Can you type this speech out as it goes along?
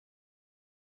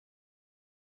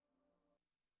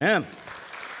And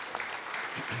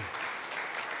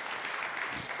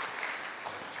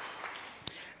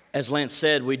as Lance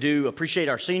said, we do appreciate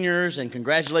our seniors and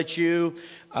congratulate you.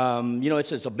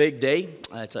 It's a big day.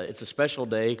 It's a special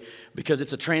day because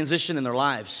it's a transition in their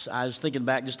lives. I was thinking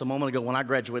back just a moment ago when I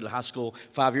graduated high school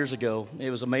 5 years ago.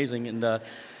 It was amazing, and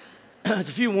it's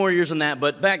a few more years than that.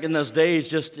 But back in those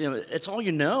days, it's all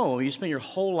you know. You spend your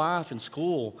whole life in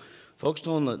school, focused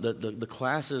on the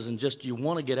classes, and just you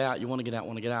want to get out,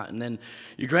 and then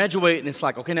you graduate, and it's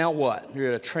like, okay, now what? You're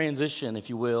at a transition, if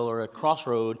you will, or a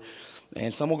crossroad.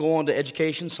 And some will go on to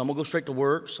education, some will go straight to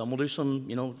work, some will do some,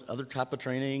 other type of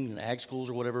training, ag schools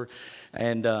or whatever.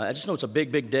 And I just know it's a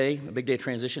big day of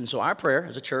transition. So our prayer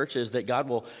as a church is that God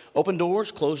will open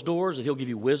doors, close doors, that He'll give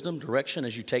you wisdom, direction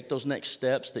as you take those next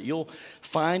steps, that you'll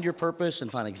find your purpose and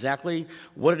find exactly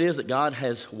what it is that God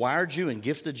has wired you and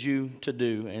gifted you to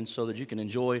do, and so that you can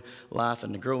enjoy life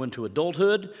and to grow into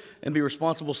adulthood and be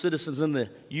responsible citizens in the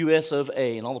U.S. of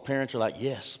A. And all the parents are like,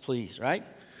 yes, please, right?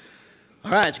 All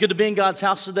right, it's good to be in God's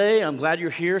house today. I'm glad you're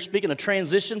here. Speaking of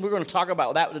transition, we're going to talk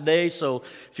about that today. So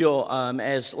if you'll,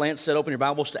 as Lance said, open your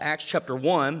Bibles to Acts chapter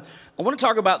 1. I want to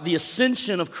talk about the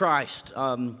ascension of Christ.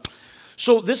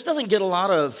 So this doesn't get a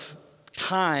lot of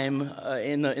time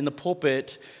in the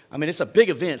pulpit. I mean, it's a big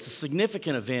event. It's a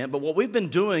significant event. But what we've been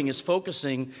doing is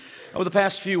focusing over the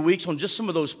past few weeks on just some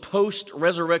of those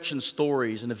post-resurrection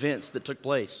stories and events that took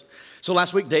place. So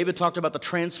last week, David talked about the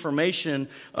transformation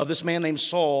of this man named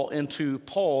Saul into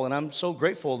Paul. And I'm so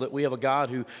grateful that we have a God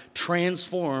who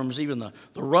transforms even the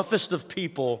roughest of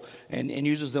people and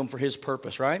uses them for His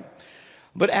purpose, right?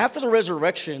 But after the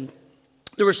resurrection,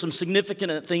 there were some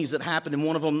significant things that happened, and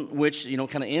one of them, which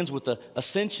kind of ends with the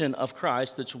ascension of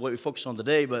Christ. That's what we focus on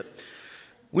today. But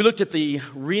we looked at the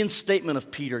reinstatement of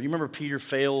Peter. You remember Peter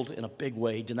failed in a big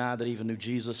way. He denied that he even knew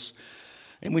Jesus.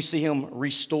 And we see him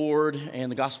restored in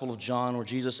the Gospel of John, where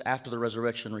Jesus, after the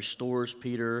resurrection, restores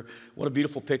Peter. What a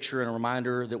beautiful picture and a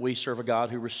reminder that we serve a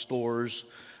God who restores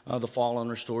the fallen,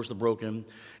 restores the broken.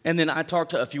 And then I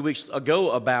talked a few weeks ago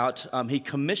about He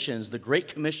commissions, the Great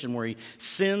Commission, where He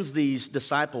sends these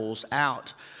disciples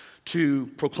out to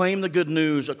proclaim the good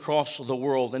news across the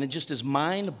world. And it just is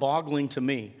mind-boggling to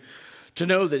me to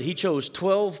know that He chose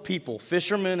 12 people,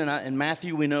 fishermen, and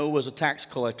Matthew we know was a tax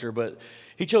collector, but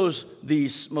He chose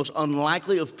these most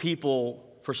unlikely of people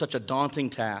for such a daunting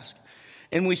task.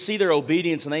 And we see their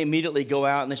obedience, and they immediately go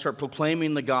out and they start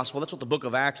proclaiming the gospel. That's what the book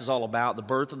of Acts is all about, the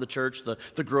birth of the church,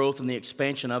 the growth and the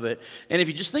expansion of it. And if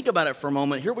you just think about it for a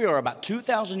moment, here we are about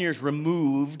 2,000 years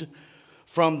removed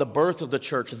from the birth of the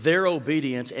church, their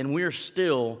obedience, and we're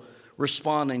still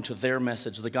responding to their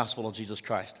message, the gospel of Jesus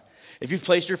Christ. If you've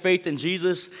placed your faith in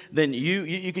Jesus, then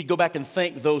you could go back and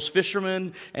thank those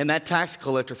fishermen and that tax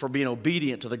collector for being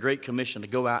obedient to the Great Commission to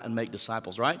go out and make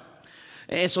disciples, right?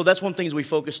 And so that's one of the things we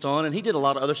focused on, and He did a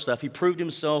lot of other stuff. He proved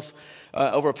Himself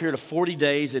over a period of 40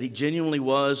 days that He genuinely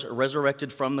was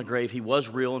resurrected from the grave. He was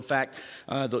real. In fact,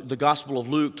 the Gospel of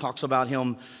Luke talks about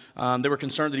Him. They were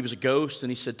concerned that He was a ghost,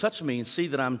 and He said, touch me and see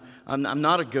that I'm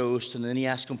not a ghost. And then He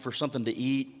asked them for something to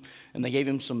eat, and they gave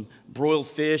Him some broiled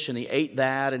fish, and He ate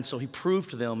that. And so He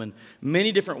proved to them in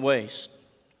many different ways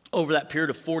over that period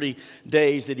of 40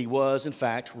 days that He was, in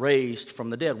fact, raised from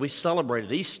the dead. We celebrated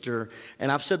Easter,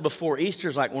 and I've said before, Easter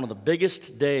is like one of the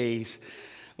biggest days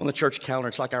on the church calendar.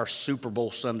 It's like our Super Bowl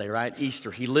Sunday, right?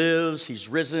 Easter. He lives, He's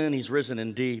risen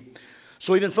indeed.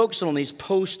 So we've been focusing on these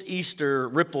post-Easter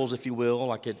ripples, if you will,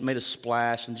 like it made a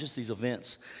splash, and just these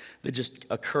events that just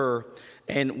occur.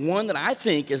 And one that I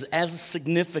think is as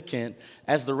significant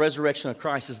as the resurrection of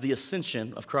Christ is the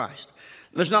ascension of Christ.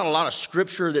 There's not a lot of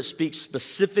scripture that speaks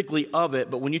specifically of it,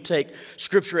 but when you take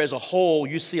scripture as a whole,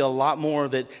 you see a lot more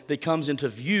that comes into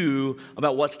view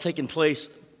about what's taken place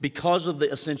because of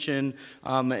the ascension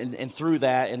and through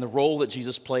that, and the role that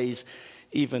Jesus plays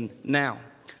even now.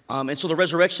 And so the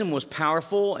resurrection was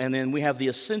powerful, and then we have the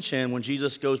ascension when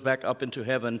Jesus goes back up into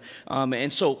heaven.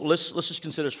 And so let's just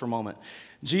consider this for a moment.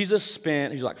 Jesus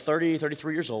he's like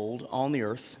 33 years old on the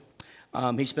earth.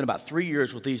 He spent about 3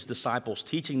 years with these disciples,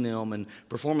 teaching them and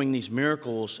performing these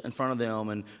miracles in front of them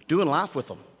and doing life with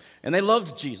them. And they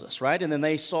loved Jesus, right? And then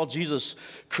they saw Jesus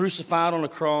crucified on a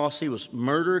cross. He was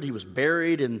murdered. He was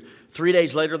buried. And 3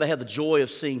 days later, they had the joy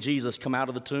of seeing Jesus come out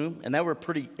of the tomb. And they were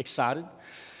pretty excited.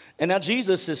 And now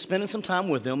Jesus is spending some time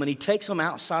with them, and He takes them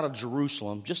outside of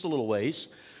Jerusalem, just a little ways,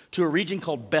 to a region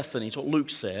called Bethany. It's what Luke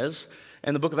says.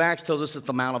 And the book of Acts tells us it's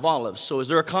the Mount of Olives. So is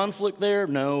there a conflict there?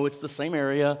 No, it's the same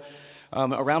area.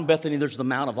 Around Bethany, there's the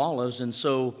Mount of Olives. And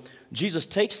so Jesus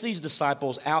takes these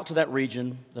disciples out to that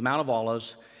region, the Mount of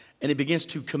Olives, And he begins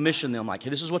to commission them like,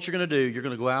 hey, this is what you're going to do. You're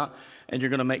going to go out and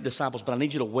you're going to make disciples. But I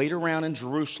need you to wait around in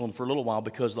Jerusalem for a little while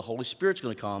because the Holy Spirit's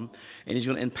going to come and he's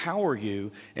going to empower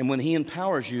you. And when he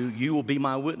empowers you, you will be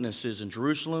my witnesses in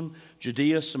Jerusalem,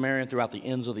 Judea, Samaria, and throughout the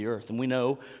ends of the earth. And we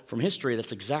know from history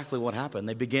that's exactly what happened.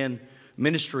 They began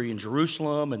ministry in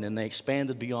Jerusalem, and then they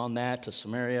expanded beyond that to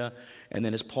Samaria. And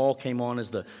then as Paul came on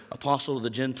as the apostle of the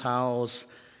Gentiles,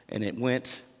 and it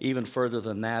went even further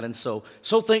than that. And so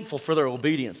thankful for their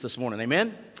obedience this morning.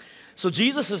 Amen? So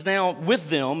Jesus is now with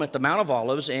them at the Mount of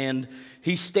Olives, and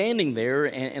he's standing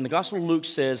there. And the Gospel of Luke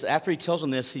says after he tells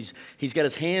them this, he's got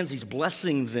his hands, he's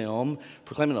blessing them,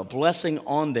 proclaiming a blessing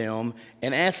on them.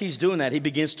 And as he's doing that, he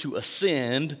begins to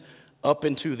ascend up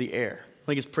into the air. I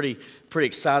think it's pretty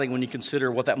exciting when you consider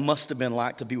what that must have been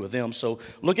like to be with them. So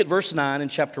look at verse 9 in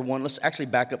chapter 1. Let's actually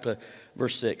back up to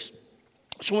verse 6.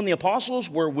 So when the apostles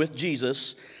were with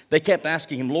Jesus, they kept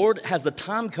asking him, Lord, has the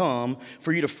time come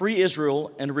for you to free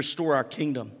Israel and to restore our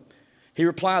kingdom? He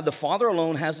replied, the Father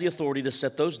alone has the authority to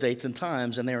set those dates and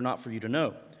times, and they are not for you to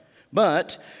know.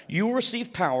 But you will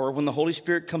receive power when the Holy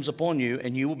Spirit comes upon you,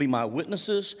 and you will be my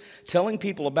witnesses, telling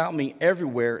people about me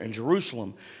everywhere in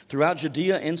Jerusalem, throughout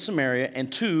Judea and Samaria,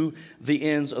 and to the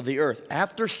ends of the earth.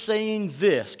 After saying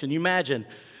this, can you imagine?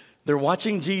 They're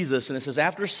watching Jesus, and it says,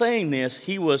 after saying this,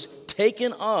 he was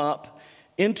taken up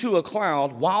into a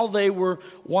cloud while they were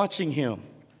watching him,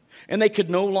 and they could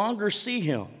no longer see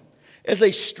him. As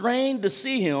they strained to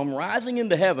see him rising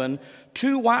into heaven,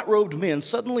 two white-robed men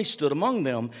suddenly stood among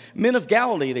them. Men of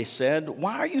Galilee, they said,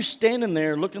 why are you standing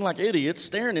there looking like idiots,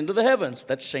 staring into the heavens?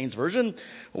 That's Shane's version.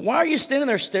 Why are you standing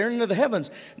there staring into the heavens?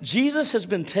 Jesus has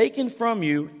been taken from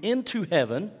you into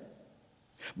heaven,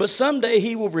 but someday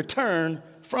he will return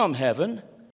from heaven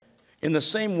in the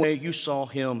same way you saw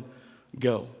him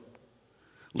go.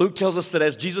 Luke tells us that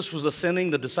as Jesus was ascending,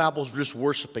 the disciples were just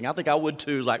worshiping. I think I would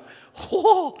too. Like,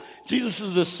 whoa, Jesus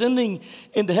is ascending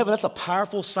into heaven. That's a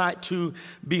powerful sight to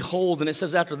behold. And it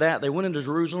says after that, they went into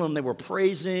Jerusalem, they were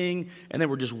praising, and they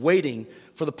were just waiting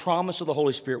for the promise of the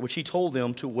Holy Spirit, which he told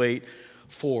them to wait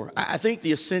for. I think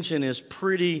the ascension is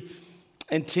pretty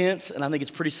intense, and I think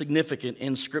it's pretty significant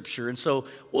in Scripture. And so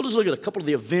we'll just look at a couple of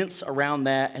the events around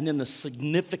that and then the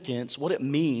significance, what it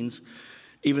means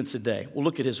even today. We'll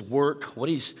look at his work, what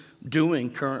he's doing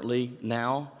currently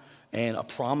now, and a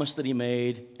promise that he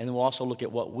made. And then we'll also look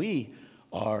at what we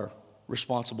are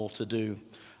responsible to do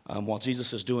while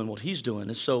Jesus is doing what he's doing.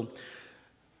 And so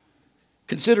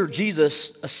consider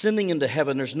Jesus ascending into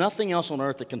heaven. There's nothing else on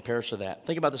earth that compares to that.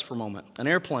 Think about this for a moment. An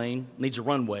airplane needs a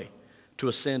runway to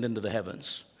ascend into the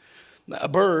heavens. A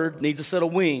bird needs a set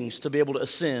of wings to be able to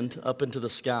ascend up into the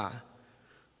sky.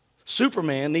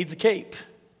 Superman needs a cape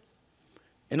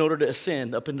in order to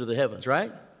ascend up into the heavens, right?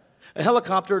 A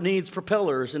helicopter needs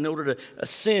propellers in order to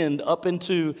ascend up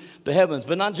into the heavens,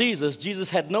 but not Jesus. Jesus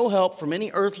had no help from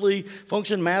any earthly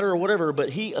function, matter, or whatever, but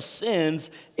he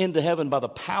ascends into heaven by the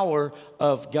power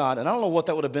of God. And I don't know what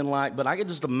that would have been like, but I can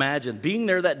just imagine being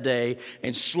there that day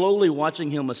and slowly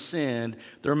watching him ascend.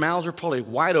 Their mouths are probably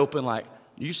wide open like,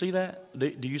 do you see that?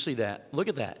 Do you see that? Look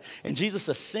at that. And Jesus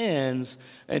ascends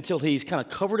until he's kind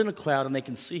of covered in a cloud and they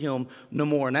can see him no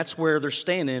more. And that's where they're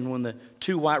standing when the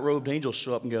two white-robed angels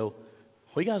show up and go,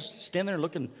 well, you guys stand there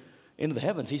looking into the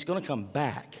heavens. He's going to come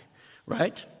back,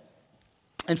 right?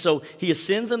 And so he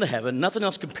ascends into heaven. Nothing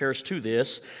else compares to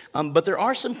this. But there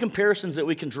are some comparisons that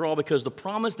we can draw because the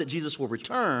promise that Jesus will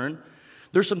return,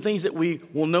 there's some things that we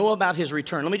will know about his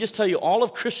return. Let me just tell you, all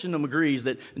of Christendom agrees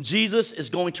that Jesus is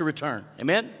going to return.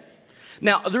 Amen?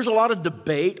 Now, there's a lot of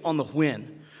debate on the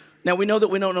when. Now, we know that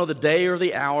we don't know the day or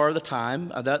the hour or the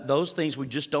time. Those things we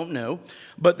just don't know.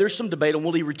 But there's some debate on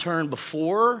will he return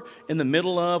before, in the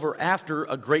middle of, or after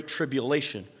a great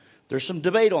tribulation. There's some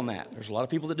debate on that. There's a lot of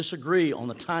people that disagree on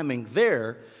the timing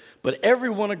there. But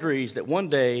everyone agrees that one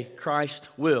day Christ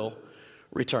will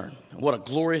return. What a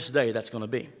glorious day that's going to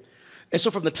be. And so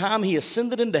from the time he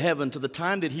ascended into heaven to the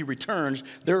time that he returns,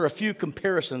 there are a few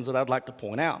comparisons that I'd like to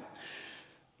point out.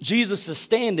 Jesus is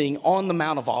standing on the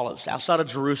Mount of Olives outside of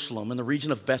Jerusalem in the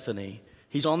region of Bethany.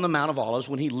 He's on the Mount of Olives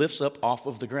when he lifts up off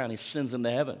of the ground. He ascends into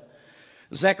heaven.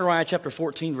 Zechariah chapter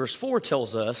 14 verse 4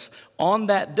 tells us, on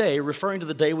that day, referring to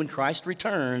the day when Christ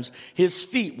returns, his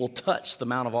feet will touch the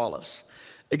Mount of Olives.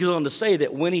 It goes on to say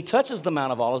that when he touches the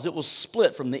Mount of Olives, it will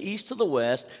split from the east to the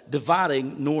west,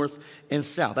 dividing north and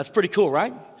south. That's pretty cool,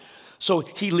 right? So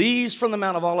he leaves from the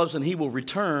Mount of Olives and he will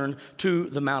return to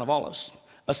the Mount of Olives.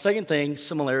 A second thing,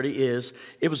 similarity, is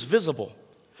it was visible.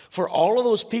 For all of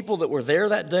those people that were there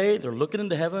that day, they're looking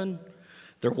into heaven,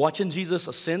 they're watching Jesus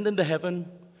ascend into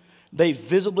heaven. They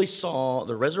visibly saw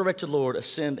the resurrected Lord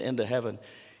ascend into heaven.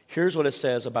 Here's what it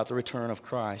says about the return of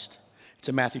Christ. It's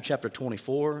in Matthew chapter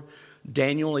 24.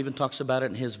 Daniel even talks about it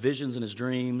in his visions and his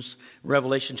dreams.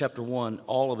 Revelation chapter 1,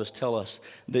 all of us tell us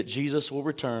that Jesus will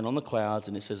return on the clouds,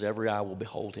 and it says every eye will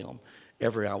behold him.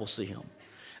 Every eye will see him.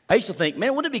 I used to think,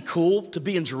 man, wouldn't it be cool to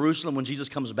be in Jerusalem when Jesus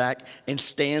comes back and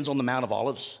stands on the Mount of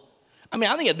Olives? I mean,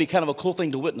 I think it'd be kind of a cool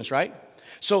thing to witness, right?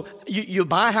 So you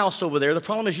buy a house over there. The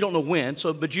problem is you don't know when,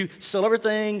 but you sell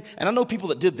everything. And I know people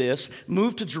that did this,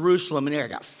 moved to Jerusalem, and they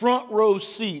got front row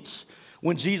seats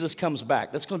when Jesus comes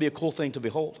back. That's going to be a cool thing to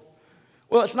behold.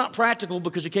 Well, it's not practical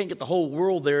because you can't get the whole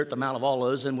world there at the Mount of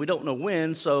Olives, and we don't know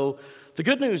when. So the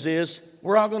good news is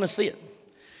we're all going to see it.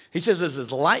 He says,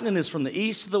 as lightning is from the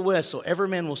east to the west, so every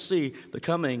man will see the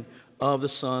coming of the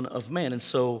Son of Man. And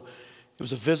so it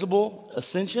was a visible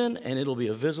ascension, and it'll be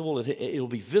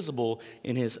visible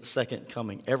in his second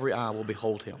coming. Every eye will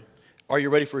behold him. Are you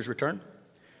ready for his return?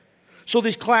 So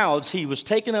these clouds, he was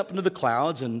taken up into the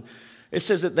clouds, and it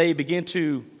says that they began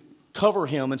to cover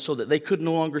him, and so that they could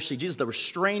no longer see Jesus. They were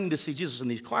strained to see Jesus in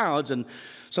these clouds, and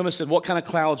somebody said, what kind of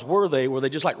clouds were they? Were they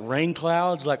just like rain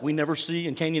clouds like we never see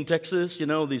in Canyon, Texas,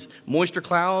 these moisture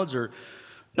clouds? Or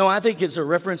no, I think it's a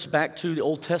reference back to the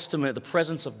Old Testament, the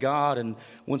presence of God, and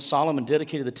when Solomon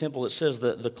dedicated the temple, it says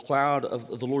that the cloud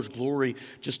of the Lord's glory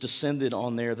just descended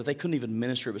on there, that they couldn't even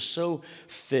minister. It was so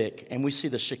thick, and we see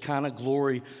the Shekinah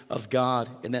glory of God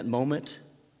in that moment.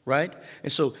 Right?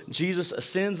 And so Jesus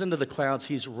ascends into the clouds.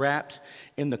 He's wrapped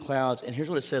in the clouds. And here's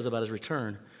what it says about his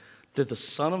return. That the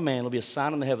Son of Man will be a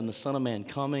sign in the heaven, the Son of Man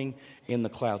coming in the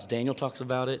clouds. Daniel talks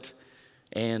about it.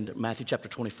 And Matthew chapter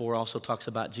 24 also talks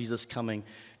about Jesus coming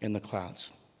in the clouds.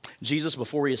 Jesus,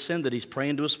 before he ascended, he's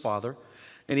praying to his Father.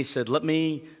 And he said, let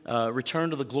me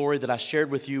return to the glory that I shared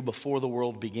with you before the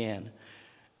world began.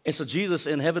 And so Jesus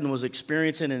in heaven was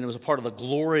experiencing, and it was a part of the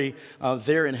glory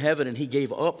there in heaven, and he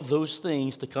gave up those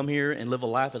things to come here and live a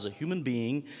life as a human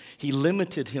being. He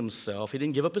limited himself. He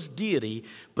didn't give up his deity,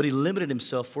 but he limited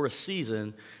himself for a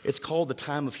season. It's called the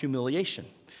time of humiliation,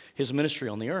 his ministry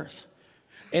on the earth.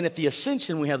 And at the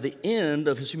ascension, we have the end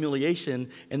of his humiliation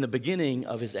and the beginning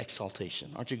of his exaltation.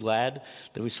 Aren't you glad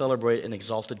that we celebrate an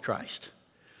exalted Christ?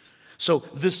 So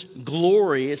this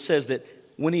glory, it says that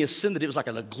when he ascended, it was like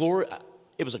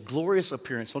it was a glorious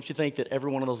appearance. Don't you think that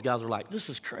every one of those guys were like, this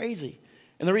is crazy?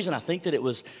 And the reason I think that it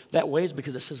was that way is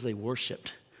because it says they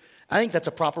worshiped. I think that's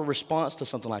a proper response to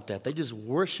something like that. They just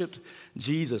worshiped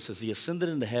Jesus as he ascended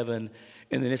into heaven.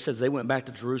 And then it says they went back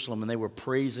to Jerusalem and they were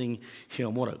praising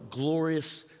him. What a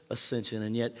glorious ascension.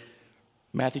 And yet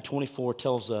Matthew 24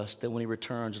 tells us that when he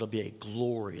returns, it'll be a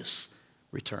glorious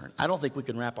return. I don't think we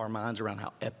can wrap our minds around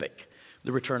how epic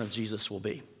the return of Jesus will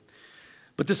be.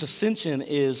 But this ascension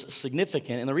is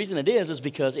significant, and the reason it is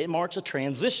because it marks a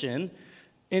transition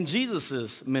in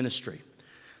Jesus' ministry.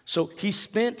 So he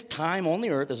spent time on the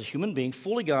earth as a human being,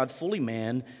 fully God, fully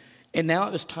man, and now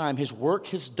at this time his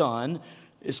work is done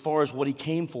as far as what he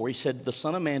came for. He said, the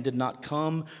Son of Man did not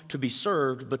come to be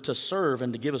served, but to serve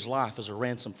and to give his life as a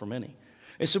ransom for many.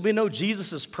 And so we know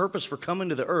Jesus' purpose for coming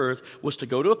to the earth was to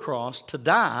go to a cross, to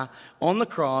die on the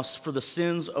cross for the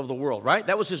sins of the world, right?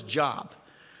 That was his job.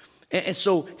 And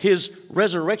so his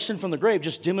resurrection from the grave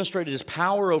just demonstrated his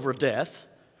power over death.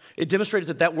 It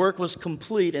demonstrated that work was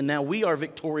complete, and now we are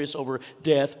victorious over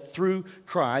death through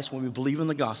Christ when we believe in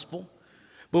the gospel.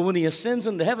 But when he ascends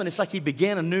into heaven, it's like he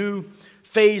began a new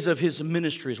phase of his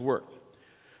ministry, his work.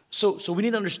 So we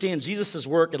need to understand Jesus'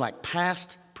 work in like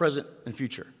past, present, and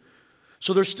future.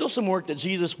 So there's still some work that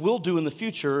Jesus will do in the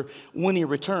future when he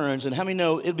returns. And how many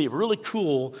know it'll be really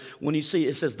cool when you see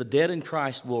it says the dead in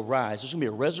Christ will rise. There's going to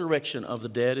be a resurrection of the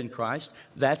dead in Christ.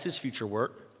 That's his future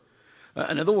work.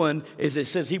 Another one is it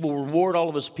says he will reward all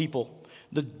of his people.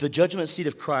 The judgment seat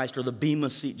of Christ, or the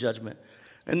Bema seat judgment.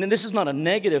 And then this is not a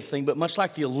negative thing, but much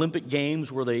like the Olympic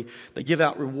Games where they give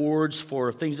out rewards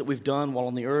for things that we've done while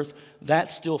on the earth,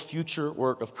 that's still future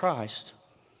work of Christ.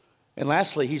 And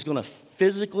lastly, he's going to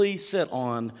physically sit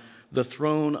on the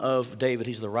throne of David.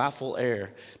 He's the rightful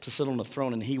heir to sit on the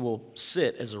throne, and he will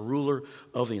sit as a ruler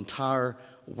of the entire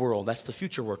world. That's the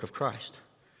future work of Christ.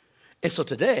 And so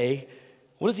today,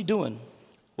 what is he doing?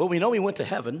 Well, we know he went to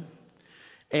heaven.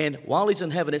 And while he's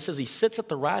in heaven, it says he sits at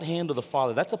the right hand of the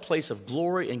Father. That's a place of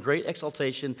glory and great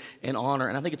exaltation and honor.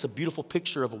 And I think it's a beautiful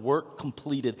picture of a work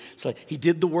completed. So he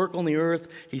did the work on the earth.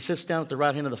 He sits down at the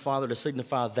right hand of the Father to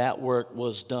signify that work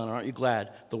was done. Aren't you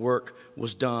glad the work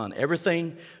was done?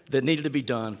 Everything that needed to be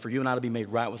done for you and I to be made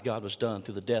right with God was done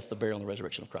through the death, the burial, and the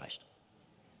resurrection of Christ.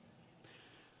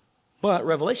 But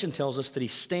Revelation tells us that he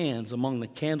stands among the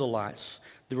candlelights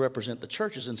that represent the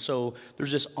churches. And so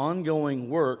there's this ongoing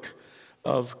work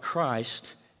of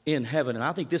Christ in heaven. And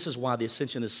I think this is why the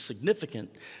ascension is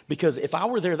significant, because if I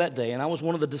were there that day and I was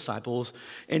one of the disciples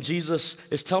and Jesus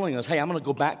is telling us, hey, I'm going to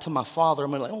go back to my Father,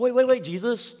 I'm going to like, oh, wait,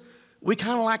 Jesus, we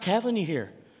kind of like having you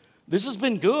here. This has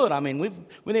been good. I mean, we've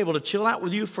been able to chill out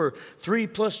with you for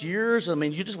 3+ years. I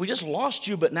mean, we just lost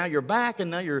you, but now you're back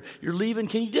and now you're leaving.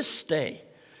 Can you just stay?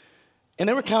 And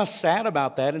they were kind of sad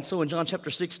about that. And so in John chapter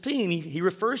 16, he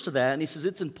refers to that and he says,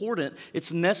 it's important,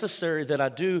 it's necessary that I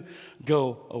do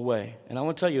go away. And I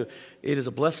want to tell you, it is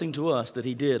a blessing to us that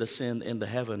he did ascend into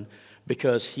heaven,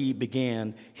 because he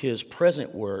began his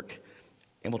present work.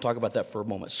 And we'll talk about that for a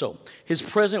moment. So his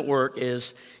present work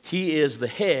is, he is the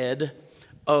head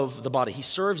of the body. He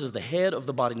serves as the head of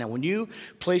the body. Now, when you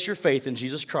place your faith in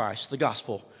Jesus Christ, the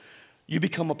gospel, you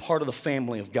become a part of the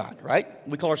family of God, right?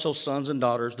 We call ourselves sons and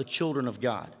daughters, the children of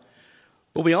God.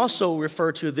 But we also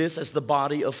refer to this as the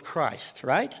body of Christ,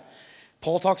 right?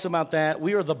 Paul talks about that.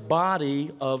 We are the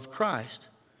body of Christ.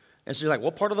 And so you're like,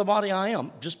 what part of the body I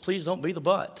am? Just please don't be the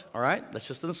butt, all right? That's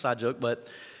just an aside joke,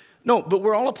 but no, but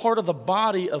we're all a part of the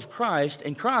body of Christ,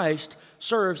 and Christ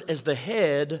serves as the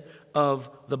head of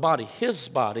the body. His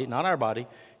body, not our body,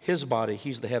 his body,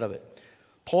 he's the head of it.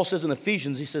 Paul says in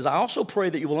Ephesians, he says, I also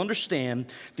pray that you will understand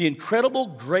the incredible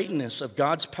greatness of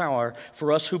God's power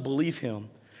for us who believe him.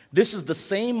 This is the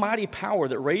same mighty power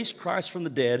that raised Christ from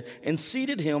the dead and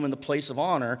seated him in the place of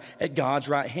honor at God's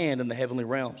right hand in the heavenly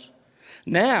realms.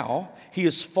 Now, he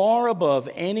is far above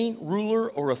any ruler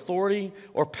or authority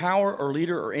or power or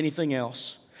leader or anything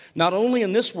else, not only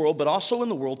in this world, but also in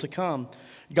the world to come.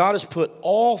 God has put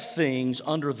all things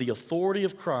under the authority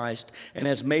of Christ and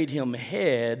has made him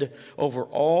head over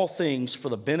all things for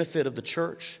the benefit of the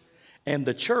church. And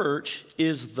the church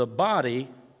is the body.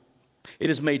 It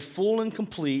is made full and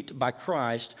complete by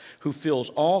Christ, who fills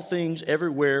all things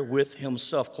everywhere with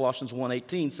himself. Colossians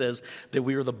 1:18 says that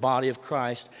we are the body of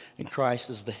Christ, and Christ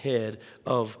is the head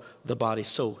of the body.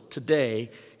 So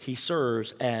today, he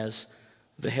serves as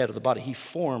the head of the body. He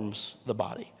forms the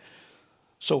body.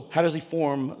 So how does he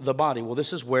form the body? Well,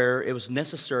 this is where it was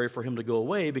necessary for him to go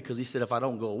away, because he said, if I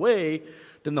don't go away,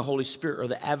 then the Holy Spirit or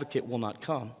the advocate will not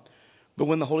come. But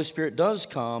when the Holy Spirit does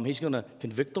come, he's going to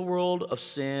convict the world of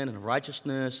sin and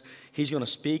righteousness. He's going to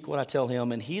speak what I tell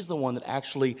him, and he's the one that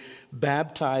actually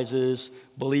baptizes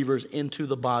believers into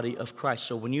the body of Christ.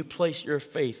 So when you place your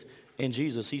faith in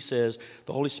Jesus, he says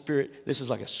the Holy Spirit, this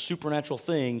is like a supernatural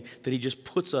thing that he just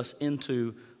puts us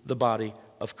into the body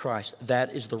of Christ.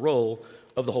 That is the role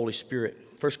of the Holy Spirit.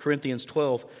 1 Corinthians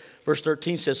 12, verse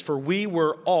 13 says, for we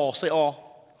were all, say all.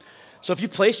 So if you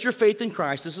placed your faith in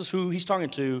Christ, this is who he's talking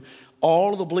to,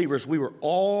 all of the believers, we were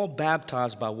all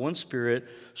baptized by one Spirit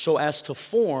so as to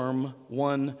form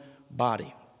one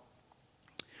body.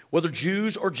 Whether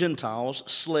Jews or Gentiles,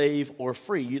 slave or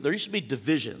free. There used to be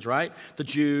divisions, right? The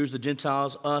Jews, the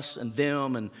Gentiles, us and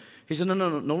them. And he said,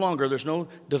 no longer. There's no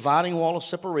dividing wall of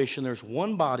separation. There's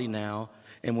one body now.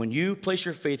 And when you place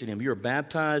your faith in him, you're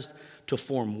baptized to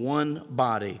form one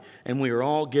body. And we are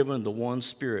all given the one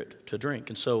Spirit to drink.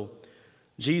 And so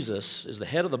Jesus is the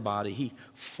head of the body. He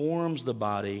forms the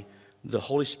body. The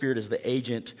Holy Spirit is the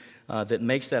agent that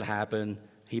makes that happen.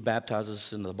 He baptizes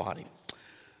us into the body.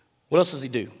 What else does he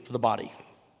do for the body?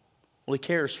 Well, he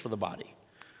cares for the body.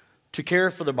 To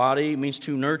care for the body means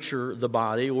to nurture the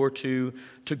body or to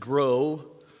grow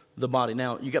the body.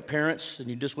 Now, you got parents and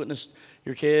you just witnessed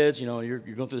your kids, you're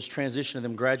going through this transition of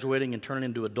them graduating and turning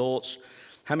into adults.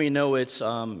 How many know it's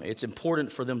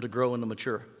important for them to grow and to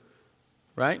mature,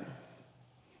 right?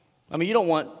 I mean, you don't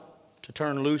want to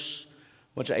turn loose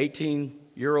a bunch of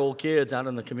 18-year-old kids out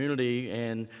in the community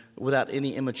and without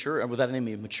any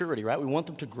maturity, right? We want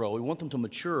them to grow. We want them to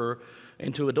mature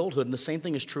into adulthood. And the same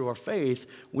thing is true of our faith.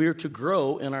 We are to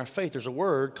grow in our faith. There's a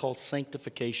word called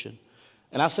sanctification.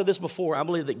 And I've said this before, I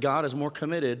believe that God is more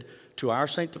committed to our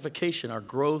sanctification, our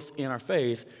growth in our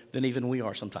faith, than even we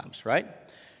are sometimes, right?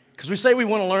 Because we say we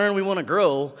want to learn, we want to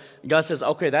grow. And God says,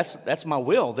 okay, that's my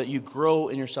will, that you grow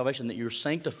in your salvation, that you're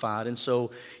sanctified. And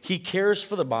so he cares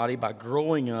for the body by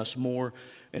growing us more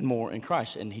and more in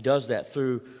Christ. And he does that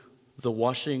through the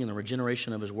washing and the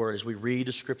regeneration of his word. As we read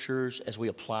the scriptures, as we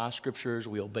apply scriptures,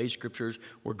 we obey scriptures,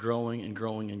 we're growing and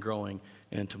growing and growing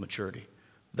into maturity.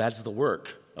 That's the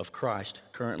work of Christ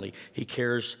currently. He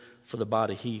cares for the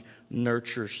body. He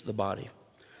nurtures the body.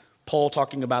 Paul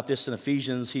talking about this in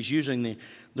Ephesians, he's using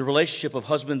the relationship of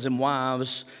husbands and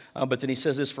wives, but then he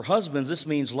says this, for husbands, this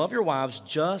means love your wives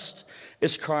just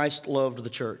as Christ loved the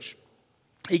church.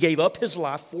 He gave up his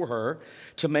life for her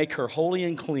to make her holy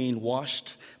and clean,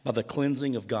 washed by the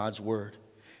cleansing of God's word.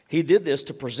 He did this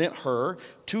to present her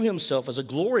to himself as a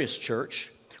glorious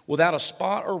church without a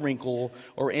spot or wrinkle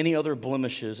or any other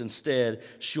blemishes. Instead,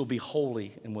 she'll be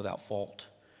holy and without fault.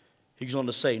 He goes on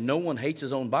to say, no one hates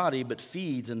his own body, but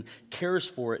feeds and cares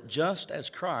for it, just as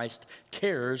Christ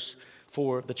cares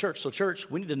for the church. So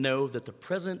church, we need to know that the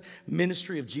present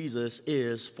ministry of Jesus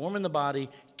is forming the body,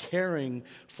 caring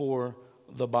for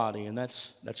the body. And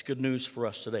that's good news for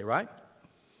us today, right?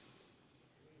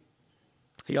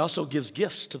 He also gives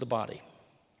gifts to the body.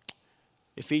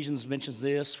 Ephesians mentions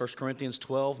this, 1 Corinthians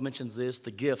 12 mentions this,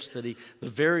 the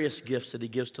various gifts that he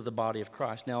gives to the body of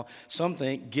Christ. Now, some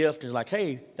think gift is like,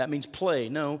 hey, that means play.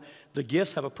 No, the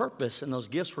gifts have a purpose, and those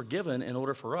gifts were given in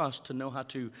order for us to know how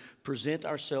to present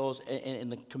ourselves in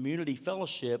the community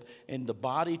fellowship and the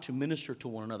body to minister to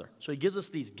one another. So he gives us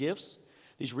these gifts,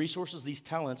 these resources, these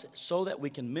talents, so that we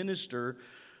can minister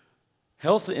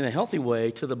in a healthy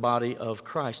way to the body of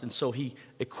Christ. And so he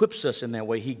equips us in that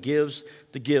way. He gives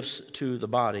the gifts to the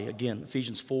body. Again,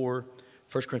 Ephesians 4,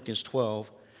 1 Corinthians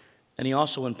 12. And he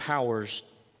also empowers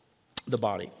the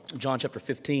body. In John chapter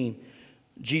 15,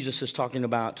 Jesus is talking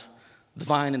about the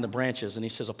vine and the branches. And he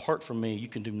says, apart from me, you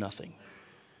can do nothing.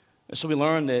 And so we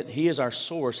learn that he is our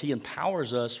source. He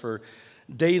empowers us for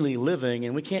daily living.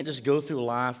 And we can't just go through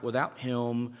life without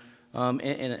him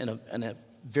in a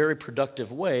very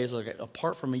productive ways. Like,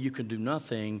 apart from me, you can do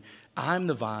nothing. I'm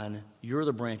the vine, you're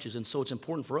the branches. And so it's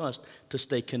important for us to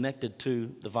stay connected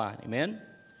to the vine. Amen?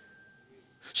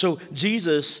 So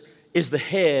Jesus is the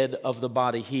head of the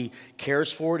body. He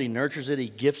cares for it, he nurtures it, he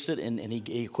gifts it, and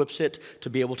he equips it to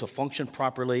be able to function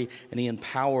properly, and he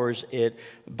empowers it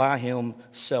by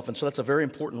himself. And so that's a very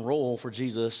important role for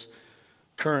Jesus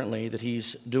currently that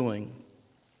he's doing.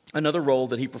 Another role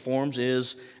that he performs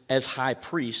is as high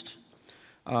priest.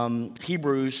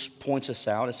 Hebrews points us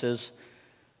out. It says,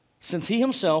 since he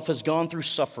himself has gone through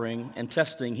suffering and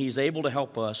testing, he's able to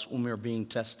help us when we're being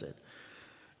tested.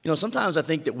 You know, sometimes I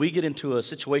think that we get into a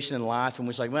situation in life and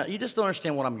we're like, well, you just don't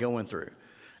understand what I'm going through.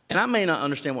 And I may not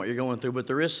understand what you're going through, but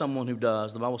there is someone who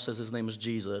does. The Bible says his name is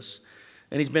Jesus.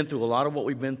 And he's been through a lot of what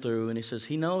we've been through. And he says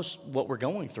he knows what we're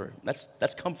going through.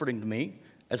 That's comforting to me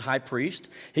as high priest.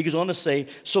 He goes on to say,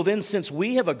 so then since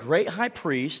we have a great high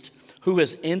priest who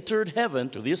has entered heaven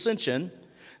through the ascension,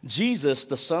 Jesus,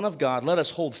 the Son of God, let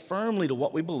us hold firmly to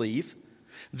what we believe.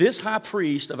 This high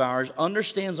priest of ours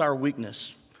understands our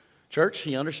weakness. Church,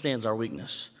 he understands our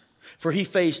weakness. For he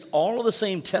faced all of the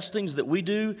same testings that we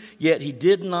do, yet he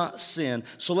did not sin.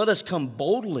 So let us come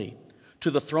boldly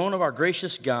to the throne of our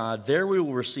gracious God. There we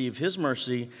will receive his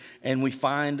mercy, and we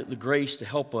find the grace to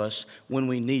help us when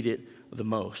we need it the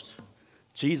most.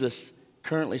 Jesus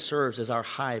currently serves as our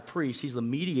high priest. He's the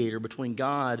mediator between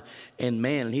God and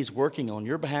man, and he's working on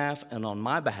your behalf and on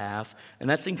my behalf, and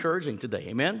that's encouraging today.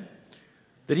 Amen?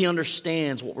 That he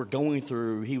understands what we're going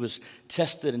through. He was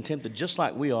tested and tempted just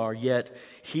like we are, yet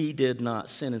he did not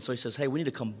sin. And so he says, hey, we need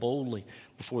to come boldly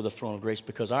before the throne of grace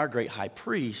because our great high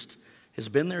priest has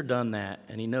been there, done that,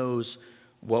 and he knows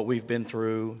what we've been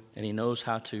through, and he knows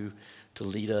how to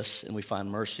lead us, and we find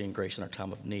mercy and grace in our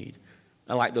time of need.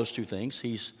 I like those two things.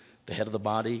 He's the head of the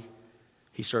body.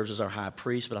 He serves as our high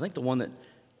priest. But I think the one that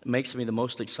makes me the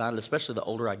most excited, especially the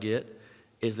older I get,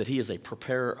 is that he is a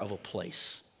preparer of a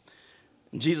place.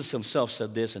 And Jesus himself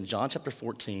said this in John chapter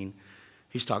 14.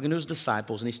 He's talking to his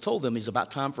disciples, and he's told them it's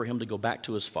about time for him to go back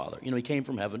to his Father. You know, he came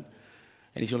from heaven,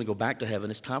 and he's going to go back to heaven.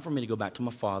 It's time for me to go back to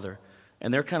my Father.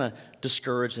 And they're kind of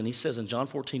discouraged, and he says in John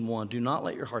 14:1, do not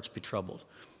let your hearts be troubled.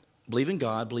 Believe in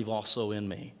God, believe also in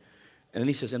me. And then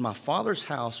he says, in my Father's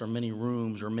house are many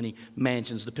rooms or many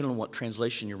mansions, depending on what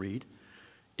translation you read.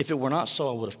 If it were not so,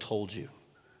 I would have told you.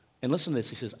 And listen to this.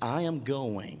 He says, I am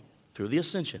going through the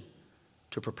ascension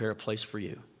to prepare a place for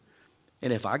you.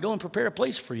 And if I go and prepare a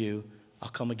place for you, I'll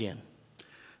come again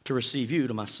to receive you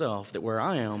to myself, that where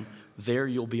I am, there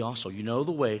you'll be also. You know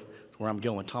the way where I'm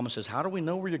going. Thomas says, how do we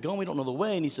know where you're going? We don't know the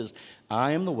way. And he says,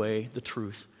 I am the way, the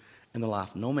truth, and the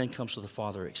life. No man comes to the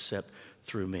Father except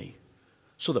through me.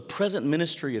 So the present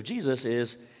ministry of Jesus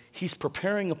is he's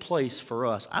preparing a place for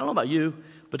us. I don't know about you,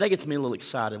 but that gets me a little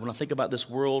excited when I think about this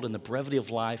world and the brevity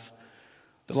of life.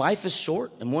 The life is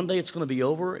short, and one day it's going to be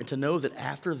over, and to know that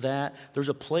after that, there's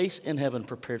a place in heaven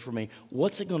prepared for me.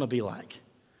 What's it going to be like?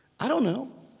 I don't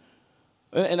know.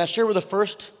 And I shared with the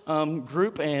first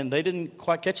group, and they didn't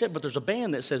quite catch it, but there's a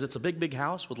band that says it's a big, big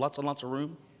house with lots and lots of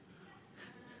room.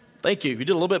 Thank you. You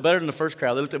did a little bit better than the first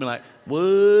crowd. They looked at me like,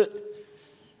 what?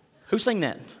 Who sang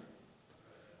that?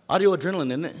 Audio Adrenaline,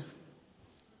 isn't it?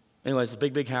 Anyways, a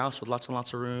big, big house with lots and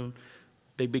lots of room,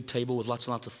 big, big table with lots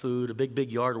and lots of food, a big,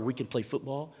 big yard where we can play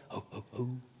football.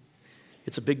 Oh.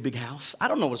 It's a big, big house. I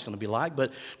don't know what it's going to be like,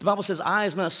 but the Bible says, eye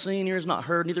is not seen, ear is not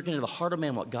heard, neither can enter the heart of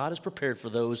man what God has prepared for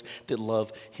those that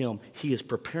love him. He is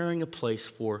preparing a place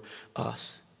for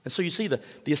us. And so you see, the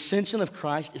ascension of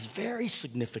Christ is very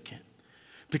significant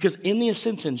because in the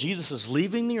ascension, Jesus is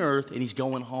leaving the earth and he's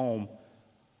going home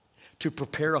to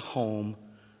prepare a home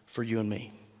for you and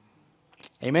me.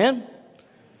 Amen?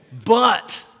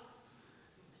 But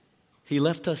he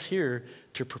left us here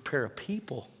to prepare a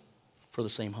people for the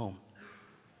same home.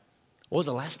 What was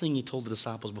the last thing he told the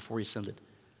disciples before he ascended?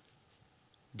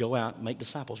 Go out and make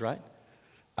disciples, right?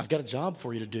 I've got a job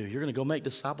for you to do. You're going to go make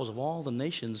disciples of all the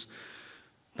nations,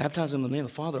 baptizing in the name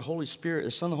of the Father, Holy Spirit,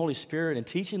 the Son, and the Holy Spirit, and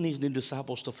teaching these new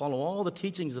disciples to follow all the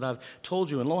teachings that I've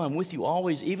told you. And lo, I'm with you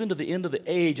always, even to the end of the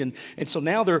age. And so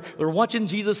now they're watching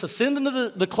Jesus ascend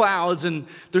into the clouds, and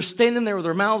they're standing there with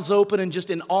their mouths open and just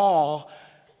in awe.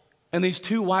 And these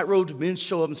two white-robed men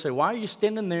show up and say, why are you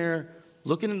standing there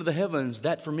looking into the heavens?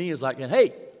 That for me is like,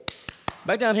 hey,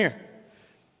 back down here.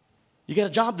 You got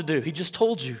a job to do. He just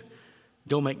told you,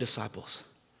 go make disciples.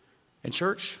 And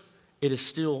church, it is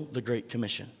still the Great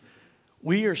Commission.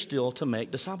 We are still to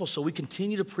make disciples. So we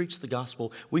continue to preach the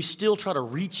gospel. We still try to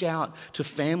reach out to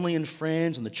family and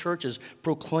friends and the churches,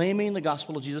 proclaiming the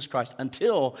gospel of Jesus Christ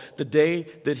until the day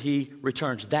that he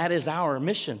returns. That is our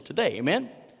mission today. Amen?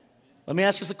 Let me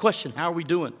ask us a question. How are we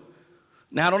doing?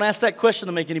 Now, I don't ask that question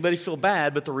to make anybody feel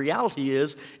bad, but the reality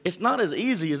is it's not as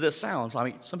easy as it sounds. I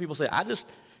mean, some people say, I just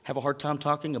have a hard time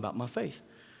talking about my faith.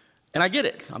 And I get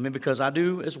it. I mean, because I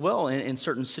do as well in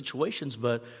certain situations.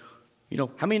 But, you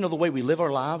know, how many know the way we live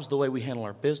our lives, the way we handle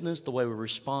our business, the way we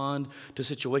respond to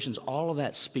situations, all of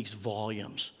that speaks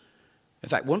volumes. In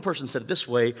fact, one person said it this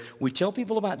way, we tell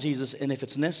people about Jesus, and if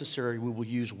it's necessary, we will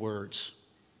use words.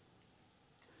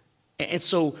 And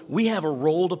so we have a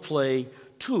role to play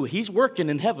too. He's working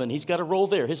in heaven. He's got a role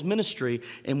there, his ministry.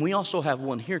 And we also have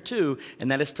one here too, and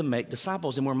that is to make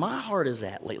disciples. And where my heart is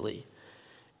at lately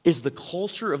is the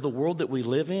culture of the world that we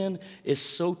live in is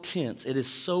so tense. It is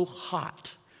so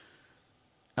hot.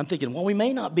 I'm thinking, while we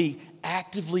may not be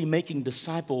actively making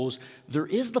disciples, there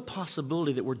is the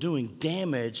possibility that we're doing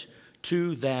damage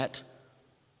to that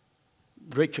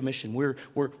Great Commission. We're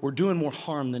doing more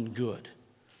harm than good.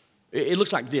 It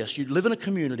looks like this. You live in a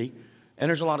community, and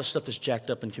there's a lot of stuff that's jacked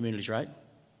up in communities, right?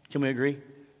 Can we agree?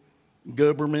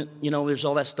 Government, there's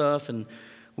all that stuff, and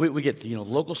we get,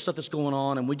 local stuff that's going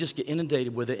on, and we just get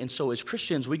inundated with it. And so as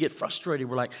Christians, we get frustrated.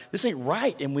 We're like, this ain't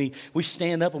right. And we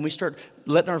stand up, and we start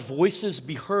letting our voices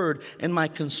be heard. And my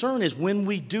concern is when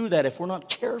we do that, if we're not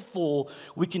careful,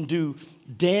 we can do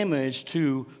damage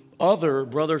to other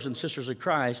brothers and sisters of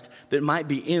Christ that might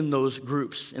be in those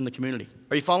groups in the community.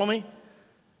 Are you following me?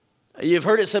 You've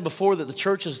heard it said before that the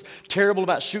church is terrible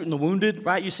about shooting the wounded,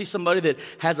 right? You see somebody that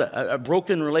has a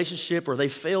broken relationship or they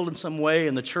failed in some way,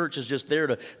 and the church is just there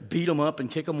to beat them up and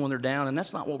kick them when they're down, and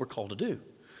that's not what we're called to do.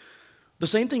 The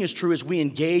same thing is true as we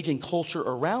engage in culture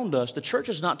around us. The church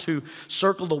is not to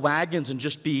circle the wagons and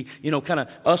just be, kind of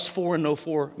us for and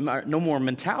no more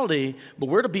mentality, but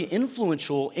we're to be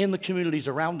influential in the communities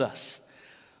around us.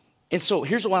 And so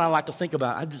here's what I like to think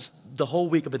about. The whole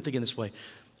week I've been thinking this way.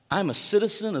 I'm a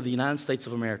citizen of the United States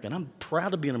of America, and I'm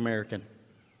proud to be an American,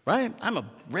 right? I'm a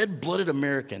red-blooded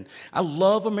American. I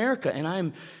love America, and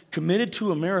I'm committed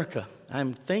to America.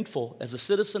 I'm thankful as a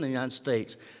citizen of the United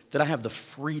States that I have the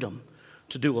freedom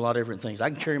to do a lot of different things. I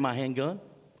can carry my handgun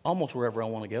almost wherever I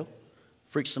want to go.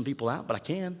 Freaks some people out, but I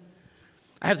can.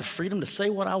 I have the freedom to say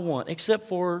what I want, except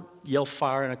for yell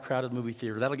fire in a crowded movie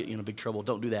theater. That'll get you in big trouble.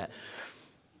 Don't do that.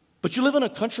 But you live in a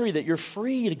country that you're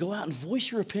free to go out and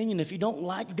voice your opinion. If you don't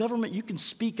like government, you can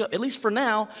speak up. At least for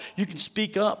now, you can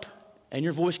speak up and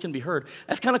your voice can be heard.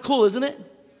 That's kind of cool, isn't it?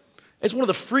 It's one of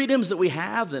the freedoms that we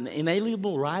have, the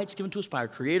inalienable rights given to us by our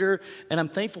Creator, and I'm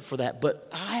thankful for that. But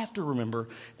I have to remember,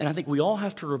 and I think we all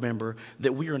have to remember,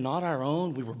 that we are not our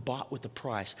own. We were bought with a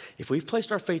price. If we've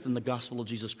placed our faith in the gospel of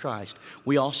Jesus Christ,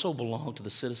 we also belong to the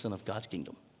citizen of God's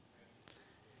kingdom.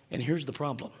 And here's the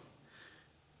problem.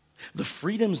 The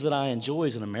freedoms that I enjoy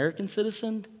as an American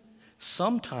citizen,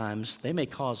 sometimes they may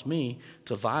cause me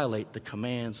to violate the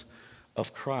commands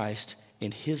of Christ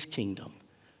in his kingdom.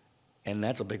 And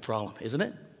that's a big problem, isn't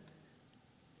it?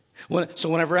 So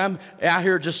whenever I'm out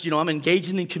here just, I'm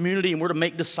engaging in community and we're to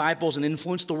make disciples and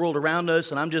influence the world around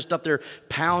us, and I'm just up there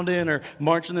pounding or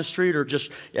marching the street or just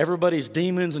everybody's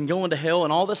demons and going to hell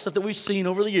and all this stuff that we've seen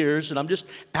over the years, and I'm just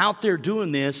out there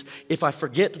doing this, if I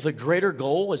forget the greater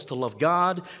goal is to love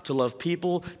God, to love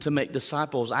people, to make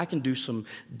disciples, I can do some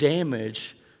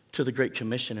damage to the Great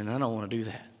Commission, and I don't want to do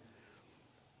that.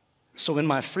 So in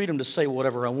my freedom to say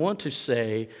whatever I want to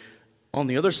say, on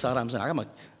the other side, I'm saying,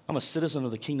 I'm I'm a citizen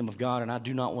of the kingdom of God, and I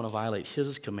do not want to violate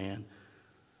his command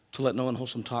to let no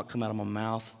unwholesome talk come out of my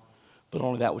mouth, but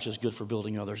only that which is good for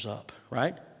building others up,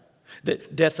 right?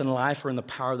 That death and life are in the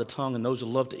power of the tongue, and those who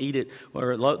love to eat it,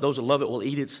 or those who love it will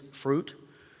eat its fruit.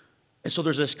 And so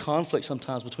there's this conflict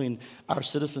sometimes between our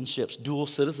citizenships, dual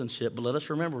citizenship, but let us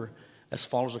remember, as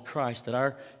followers of Christ, that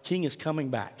our King is coming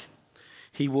back.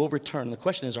 He will return. And the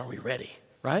question is, are we ready,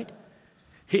 right?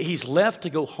 He's left to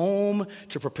go home,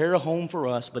 to prepare a home for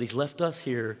us, but he's left us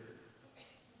here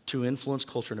to influence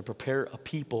culture and to prepare a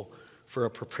people for a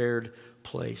prepared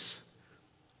place.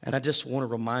 And I just want to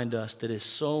remind us that there's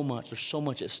so much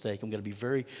at stake. I'm going to be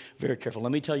very, very careful.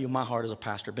 Let me tell you my heart as a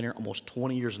pastor. I've been here almost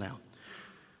 20 years now.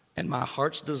 And my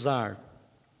heart's desire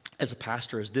as a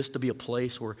pastor is this to be a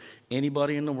place where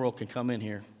anybody in the world can come in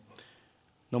here,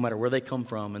 no matter where they come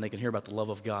from, and they can hear about the love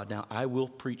of God. Now, I will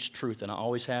preach truth, and I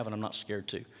always have, and I'm not scared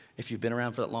to. If you've been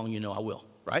around for that long, you know I will,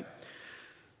 right?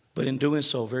 But in doing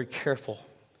so, very careful,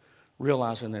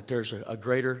 realizing that there's a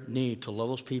greater need to love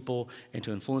those people and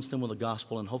to influence them with the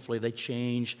gospel, and hopefully they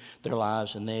change their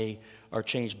lives and they are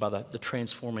changed by the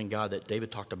transforming God that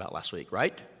David talked about last week,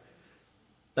 right?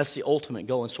 That's the ultimate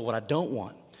goal. And so what I don't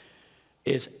want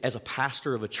is, as a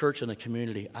pastor of a church and a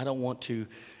community, I don't want to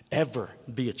ever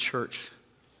be a church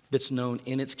that's known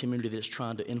in its community that's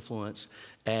trying to influence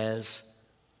as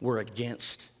we're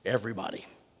against everybody.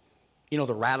 You know,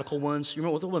 the radical ones. You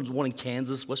remember the one in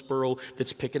Kansas, Westboro,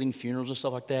 that's picketing funerals and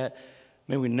stuff like that?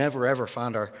 May we never, ever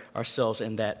find ourselves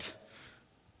in that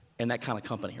kind of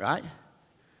company, right?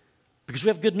 Because we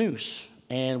have good news,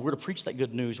 and we're to preach that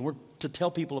good news, and we're to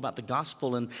tell people about the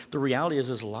gospel. And the reality is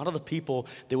a lot of the people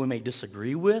that we may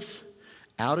disagree with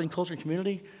out in culture and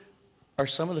community are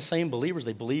some of the same believers.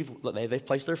 They believe, they've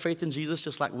placed their faith in Jesus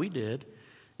just like we did,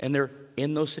 and they're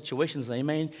in those situations. They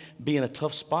may be in a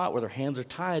tough spot where their hands are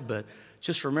tied, but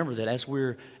just remember that as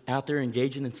we're out there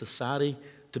engaging in society,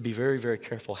 to be very, very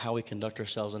careful how we conduct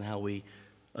ourselves and how we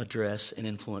address and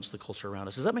influence the culture around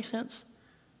us. Does that make sense?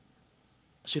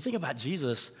 So you think about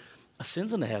Jesus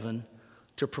ascends into heaven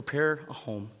to prepare a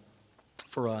home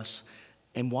for us,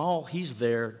 and while he's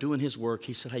there doing his work,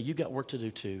 he said, hey, you got work to do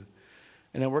too.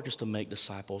 And that work is to make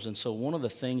disciples. And so one of the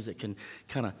things that can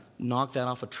kind of knock that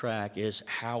off a track is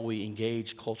how we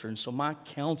engage culture. And so my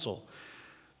counsel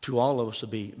to all of us would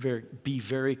be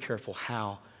very careful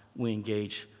how we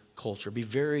engage culture. Be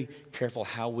very careful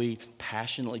how we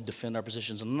passionately defend our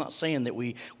positions. And I'm not saying that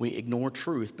we ignore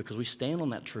truth, because we stand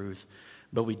on that truth,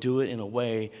 but we do it in a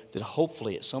way that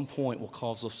hopefully at some point will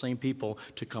cause those same people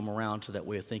to come around to that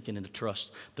way of thinking and to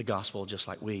trust the gospel just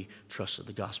like we trusted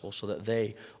the gospel, so that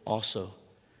they also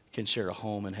can share a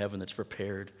home in heaven that's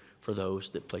prepared for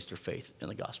those that place their faith in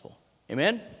the gospel.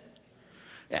 Amen?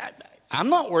 I'm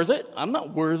not worth it. I'm not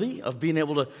worthy of being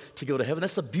able to go to heaven.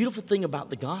 That's the beautiful thing about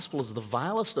the gospel, is the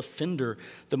vilest offender,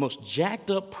 the most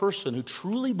jacked up person who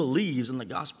truly believes in the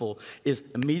gospel, is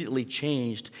immediately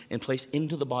changed and placed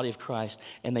into the body of Christ,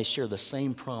 and they share the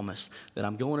same promise that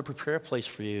I'm going to prepare a place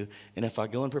for you, and if I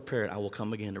go and prepare it, I will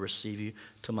come again to receive you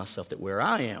to myself, that where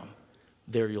I am,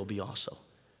 there you'll be also.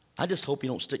 I just hope you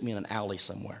don't stick me in an alley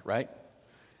somewhere, right?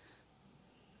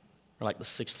 Or like the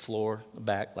 6th floor,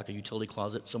 back, like a utility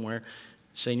closet somewhere,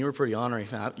 saying you were pretty honorary.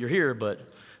 You're here, but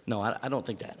no, I don't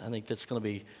think that. I think that's going to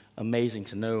be amazing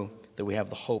to know that we have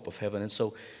the hope of heaven. And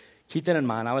so keep that in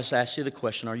mind. I always ask you the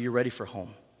question, are you ready for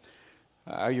home?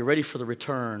 Are you ready for the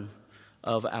return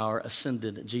of our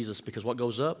ascended Jesus? Because what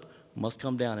goes up must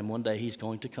come down, and one day he's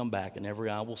going to come back, and every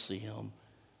eye will see him.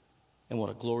 And what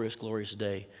a glorious, glorious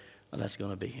day that's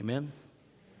going to be. Amen?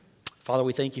 Father,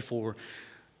 we thank you for,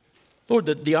 Lord,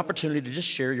 the opportunity to just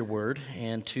share your word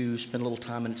and to spend a little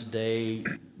time in it today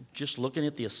just looking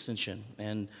at the ascension.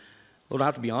 And Lord, I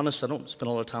have to be honest, I don't spend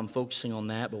a lot of time focusing on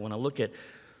that, but when I look at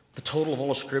the total of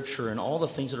all of Scripture and all the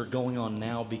things that are going on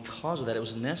now because of that, it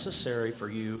was necessary for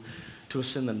you to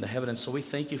ascend into heaven. And so we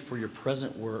thank you for your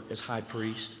present work as high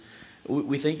priest.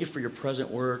 We thank you for your present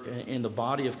work in the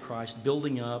body of Christ,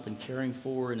 building up and caring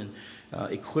for and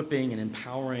equipping and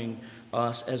empowering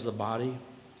us as the body.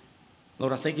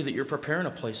 Lord, I thank you that you're preparing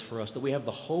a place for us, that we have the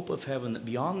hope of heaven, that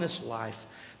beyond this life,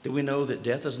 that we know that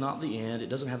death is not the end. It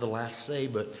doesn't have the last say,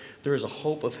 but there is a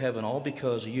hope of heaven, all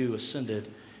because you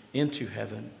ascended into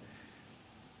heaven.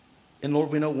 And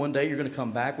Lord, we know one day you're going to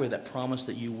come back with that promise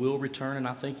that you will return, and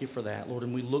I thank you for that, Lord,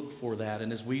 and we look for that.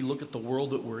 And as we look at the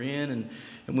world that we're in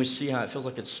and we see how it feels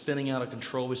like it's spinning out of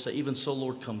control, we say, even so,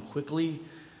 Lord, come quickly.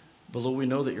 But Lord, we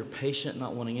know that you're patient,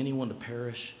 not wanting anyone to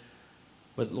perish,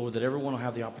 but Lord, that everyone will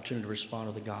have the opportunity to respond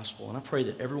to the gospel. And I pray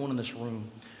that everyone in this room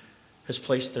has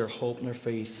placed their hope and their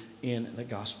faith in the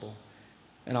gospel.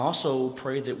 And I also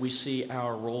pray that we see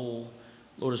our role,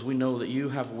 Lord, as we know that you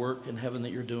have work in heaven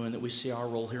that you're doing, that we see our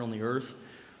role here on the earth,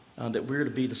 that we're to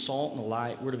be the salt and the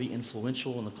light, we're to be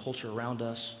influential in the culture around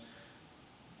us,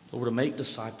 Lord, we're to make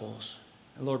disciples.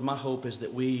 And Lord, my hope is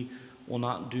that we will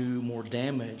not do more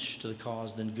damage to the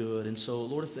cause than good. And so,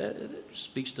 Lord, if that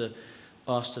speaks to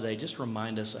us today, just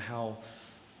remind us of how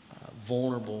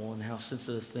vulnerable and how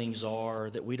sensitive things are,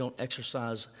 that we don't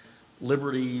exercise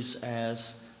liberties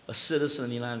as a citizen of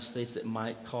the United States that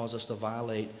might cause us to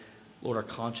violate, Lord, our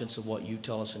conscience of what you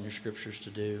tell us in your scriptures to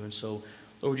do. And so,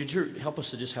 Lord, would you help us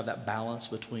to just have that balance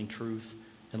between truth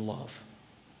and love?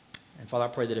 And Father, I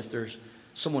pray that if there's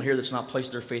someone here that's not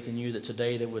placed their faith in you, that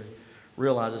today they would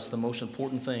realize it's the most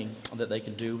important thing that they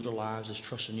can do with their lives is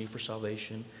trust in you for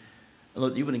salvation. And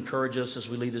Lord, you would encourage us as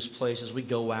we leave this place, as we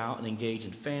go out and engage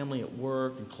in family, at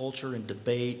work, and culture, and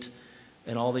debate,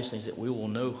 and all these things, that we will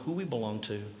know who we belong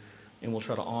to, and we'll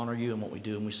try to honor you in what we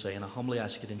do and we say. And I humbly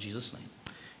ask it in Jesus' name.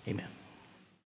 Amen.